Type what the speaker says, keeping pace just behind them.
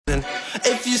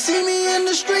If you see me in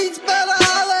the streets, better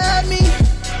holler at me.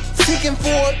 Seeking for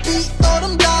a beat, throw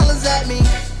them dollars at me.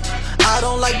 I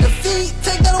don't like defeat,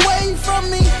 take that away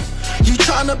from me. You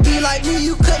tryna be like me,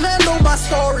 you couldn't handle my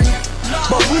story.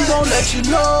 But we gon' let you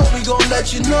know, we gon'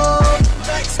 let you know.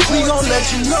 We gon' let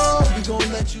you know, we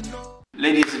gon' let you know.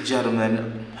 Ladies and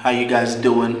gentlemen, how you guys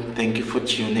doing? Thank you for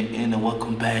tuning in and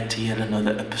welcome back to yet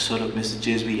another episode of Mr.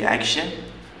 J's Reaction.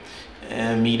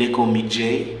 Me, they call me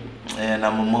Jay, and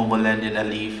I'm a mobile and I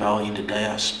live out in the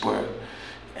diaspora.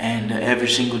 And every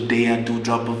single day I do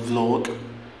drop a vlog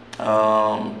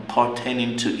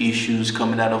pertaining to issues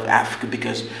coming out of Africa,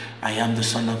 because I am the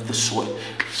son of the soil.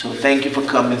 So thank you for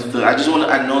coming through. I just want to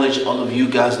acknowledge all of you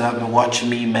guys that have been watching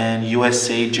me, man.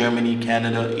 USA, Germany,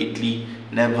 Canada, Italy,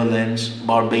 Netherlands,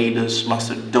 Barbados,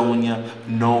 Macedonia,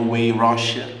 Norway,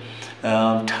 Russia,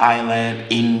 Thailand,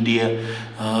 India,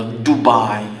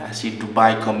 Dubai. I see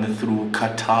Dubai coming through.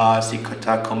 Qatar, I see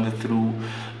Qatar coming through.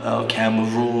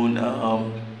 Cameroon,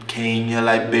 Kenya,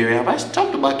 Liberia. Have I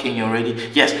talked about Kenya already?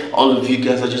 Yes, all of you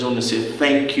guys, I just want to say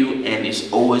thank you, and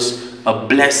it's always a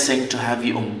blessing to have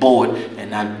you on board.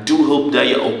 And I do hope that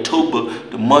your October,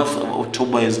 the month of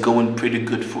October, is going pretty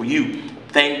good for you.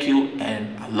 Thank you,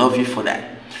 and I love you for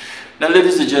that. Now,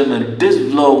 ladies and gentlemen, this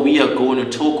vlog we are going to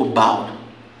talk about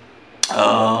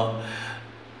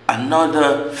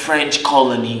another French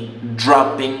colony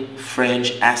dropping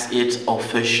French as its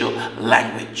official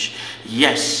language.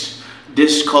 Yes,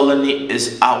 this colony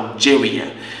is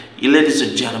Algeria. Ladies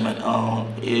and gentlemen,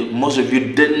 most of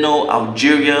you didn't know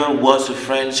Algeria was a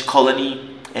French colony,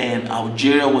 and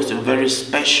Algeria was a very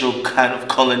special kind of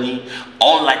colony.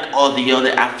 Unlike all the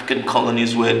other African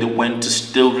colonies where they went to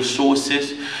steal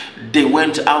resources, they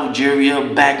went to Algeria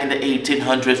back in the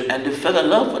 1800s and they fell in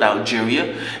love with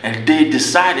Algeria, and they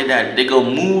decided that they're gonna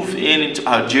move into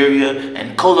Algeria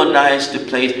and colonize the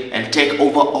place and take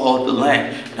over all the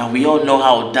land. Now we all know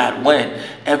how that went.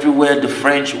 Everywhere the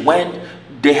French went,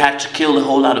 they had to kill a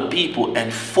whole lot of people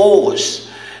and force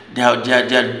their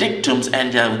dictums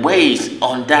and their ways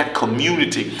on that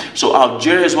community. So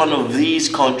Algeria is one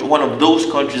of those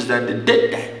countries that they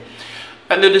did that.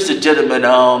 And ladies and gentlemen,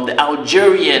 the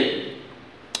Algerian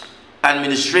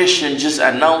administration just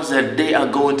announced that they are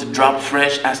going to drop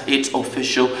French as its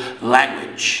official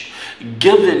language.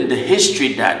 Given the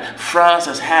history that France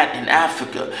has had in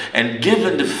Africa, and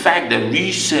given the fact that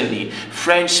recently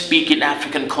French-speaking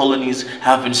African colonies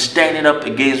have been standing up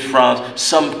against France,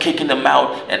 some kicking them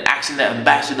out and asking their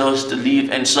ambassadors to leave,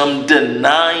 and some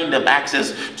denying them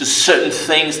access to certain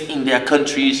things in their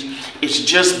countries, it's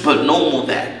just but normal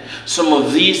that some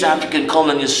of these African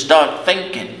colonies start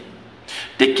thinking.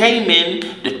 They came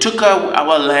in, they took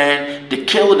our land, they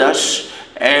killed us,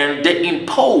 and they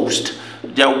imposed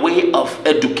their way of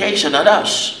education on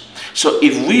us. So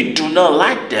if we do not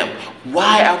like them,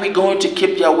 why are we going to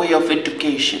keep their way of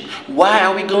education? Why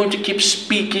are we going to keep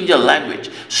speaking their language?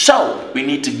 So we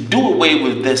need to do away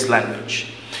with this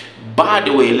language. By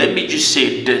the way, let me just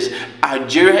say this.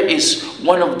 Algeria is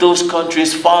one of those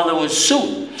countries following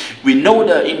suit. We know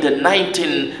that in the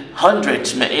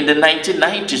 1900s, man, in the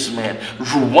 1990s, man,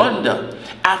 Rwanda,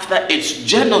 after its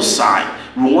genocide,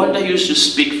 Rwanda used to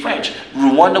speak French.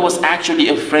 Rwanda was actually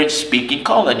a French-speaking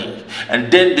colony.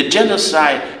 And then the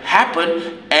genocide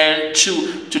happened, and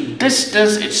to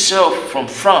distance itself from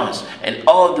France and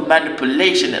all the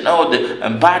manipulation and all the...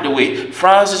 And by the way,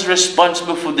 France is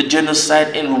responsible for the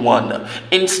genocide in Rwanda,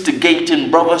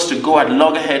 instigating brothers to go at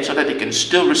loggerheads so that they can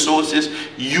steal resources.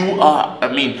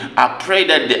 I pray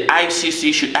that the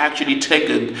ICC should actually take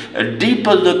a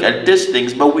deeper look at these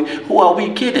things. But who are we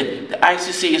kidding? The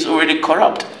ICC is already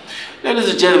corrupt. Ladies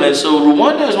and gentlemen, so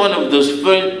Rwanda is one of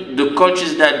the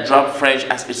countries that dropped French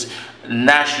as its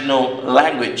national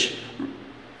language.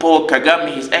 Paul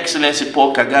Kagame, His Excellency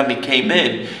Paul Kagame, came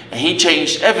in and he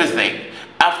changed everything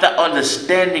after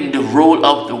understanding the role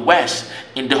of the West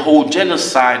in the whole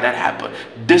genocide that happened.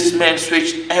 This man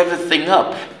switched everything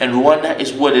up, and Rwanda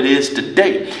is what it is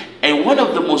today. And one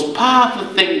of the most powerful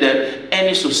things that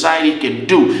any society can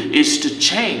do is to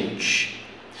change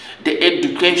the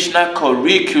educational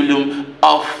curriculum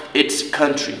of its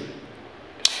country.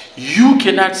 You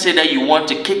cannot say that you want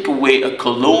to kick away a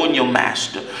colonial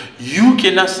master. You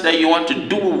cannot say that you want to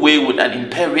do away with an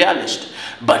imperialist,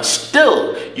 but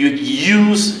still you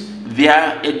use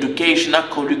their educational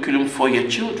curriculum for your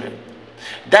children.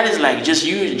 That is like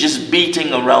you just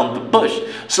beating around the bush.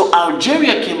 So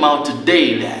Algeria came out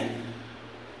today that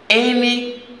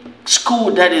any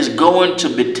school that is going to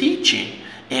be teaching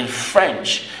in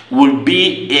French will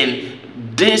be in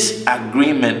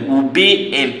disagreement, will be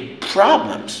in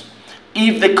problems.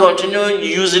 if they continue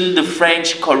using the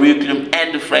French curriculum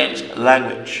and the French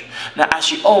language. Now,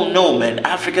 as you all know, man,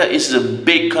 Africa is a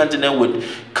big continent with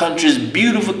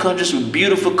beautiful countries with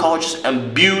beautiful cultures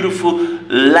and beautiful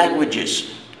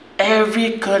languages.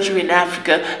 Every country in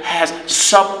Africa has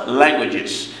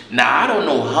sub-languages. Now, I don't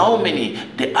know how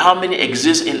many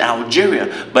exist in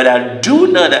Algeria, but I do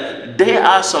know that there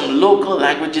are some local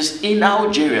languages in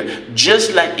Algeria.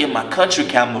 Just like in my country,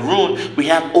 Cameroon, we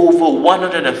have over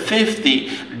 150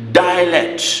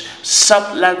 dialects,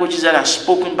 sub-languages that are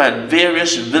spoken by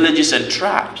various villages and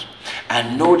tribes. I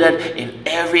know that in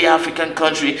every African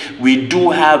country, we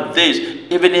do have this,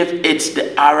 even if it's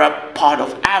the Arab part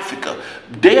of Africa.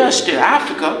 They are still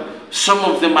Africa. Some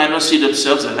of them might not see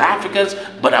themselves as Africans,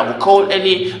 but I will call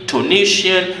any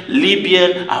Tunisian,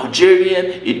 Libyan, Algerian,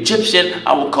 Egyptian,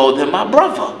 I will call them my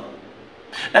brother.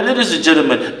 Now, ladies and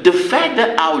gentlemen, the fact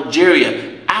that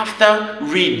Algeria, after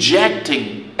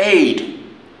rejecting aid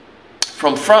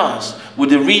from France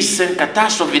with the recent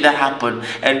catastrophe that happened,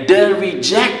 and then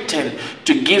rejecting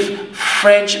to give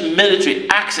French military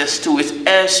access to its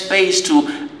airspace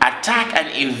to attack and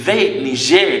invade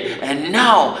Niger, and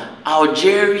now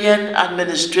Algerian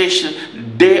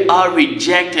administration, they are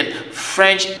rejecting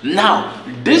French. Now,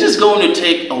 this is going to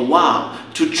take a while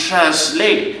to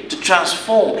translate, to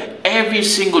transform every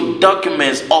single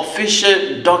documents,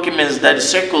 official documents that is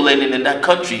circulating in that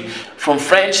country from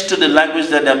French to the language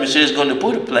that the administration is going to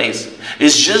put in place.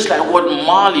 It's just like what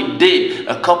Mali did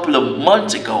a couple of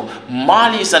months ago.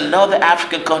 Mali is another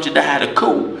African country that had a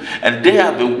coup, and they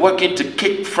have been working to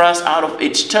kick France out of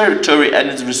its territory and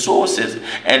its resources,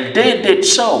 and they did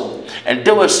so, and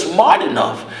they were smart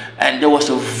enough. And there was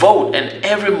a vote, and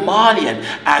every Malian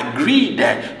agreed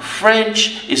that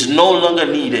French is no longer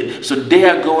needed. So they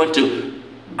are going to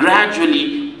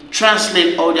gradually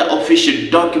translate all their official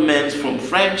documents from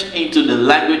French into the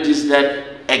languages that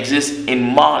exist in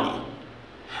Mali.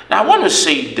 Now, I want to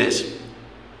say this.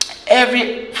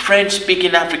 Every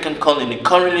French-speaking African colony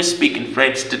currently speaking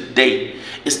French today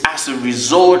is as a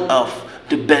result of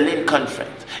the Berlin Conference.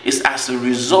 It's as a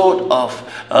result of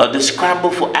the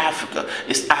scramble for Africa.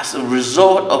 It's as a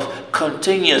result of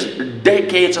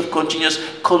decades of continuous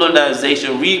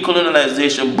colonization,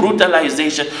 recolonization,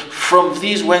 brutalization from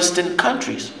these Western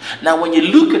countries. Now, when you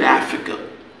look at Africa,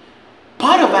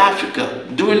 part of Africa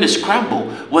during the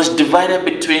scramble was divided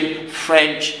between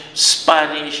French,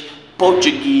 Spanish,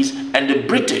 Portuguese, and the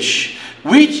British.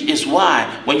 Which is why,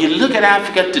 when you look at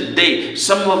Africa today,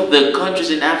 some of the countries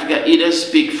in Africa either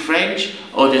speak French,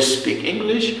 or they speak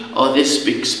English, or they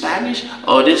speak Spanish,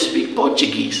 or they speak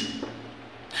Portuguese.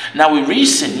 Now, in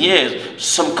recent years,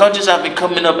 some countries have been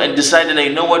coming up and deciding that,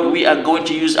 you know what, we are going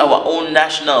to use our own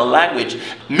national language.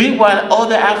 Meanwhile,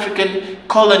 other African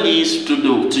colonies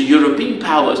to European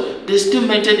powers, they still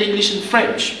maintain English and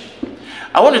French.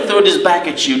 I want to throw this back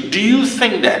at you. Do you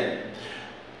think that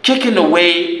kicking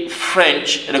away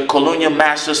French, the colonial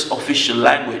master's official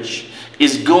language,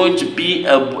 is going to be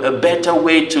a better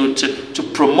way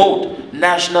to promote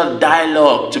national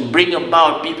dialogue, to bring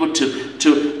about people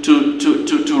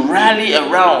to rally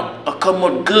around a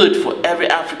common good for every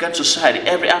African society,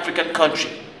 every African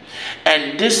country?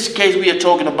 And this case we are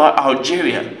talking about,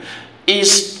 Algeria,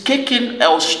 is kicking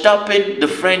or stopping the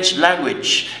French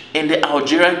language in the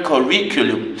Algerian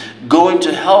curriculum going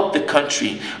to help the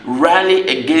country rally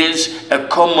against a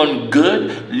common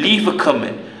good? Leave a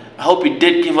comment. I hope you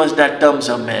did give us that thumbs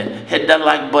up, man. Hit that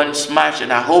like button, smash,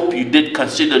 and I hope you did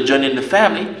consider joining the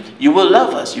family. You will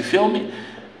love us, you feel me?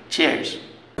 Cheers.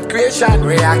 Creation,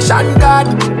 reaction, God.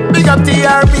 Big up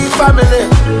TRB family.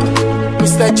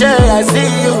 Misterjaay, I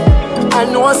see you. I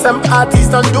know some artists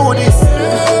don't do this.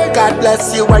 God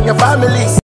bless you and your families.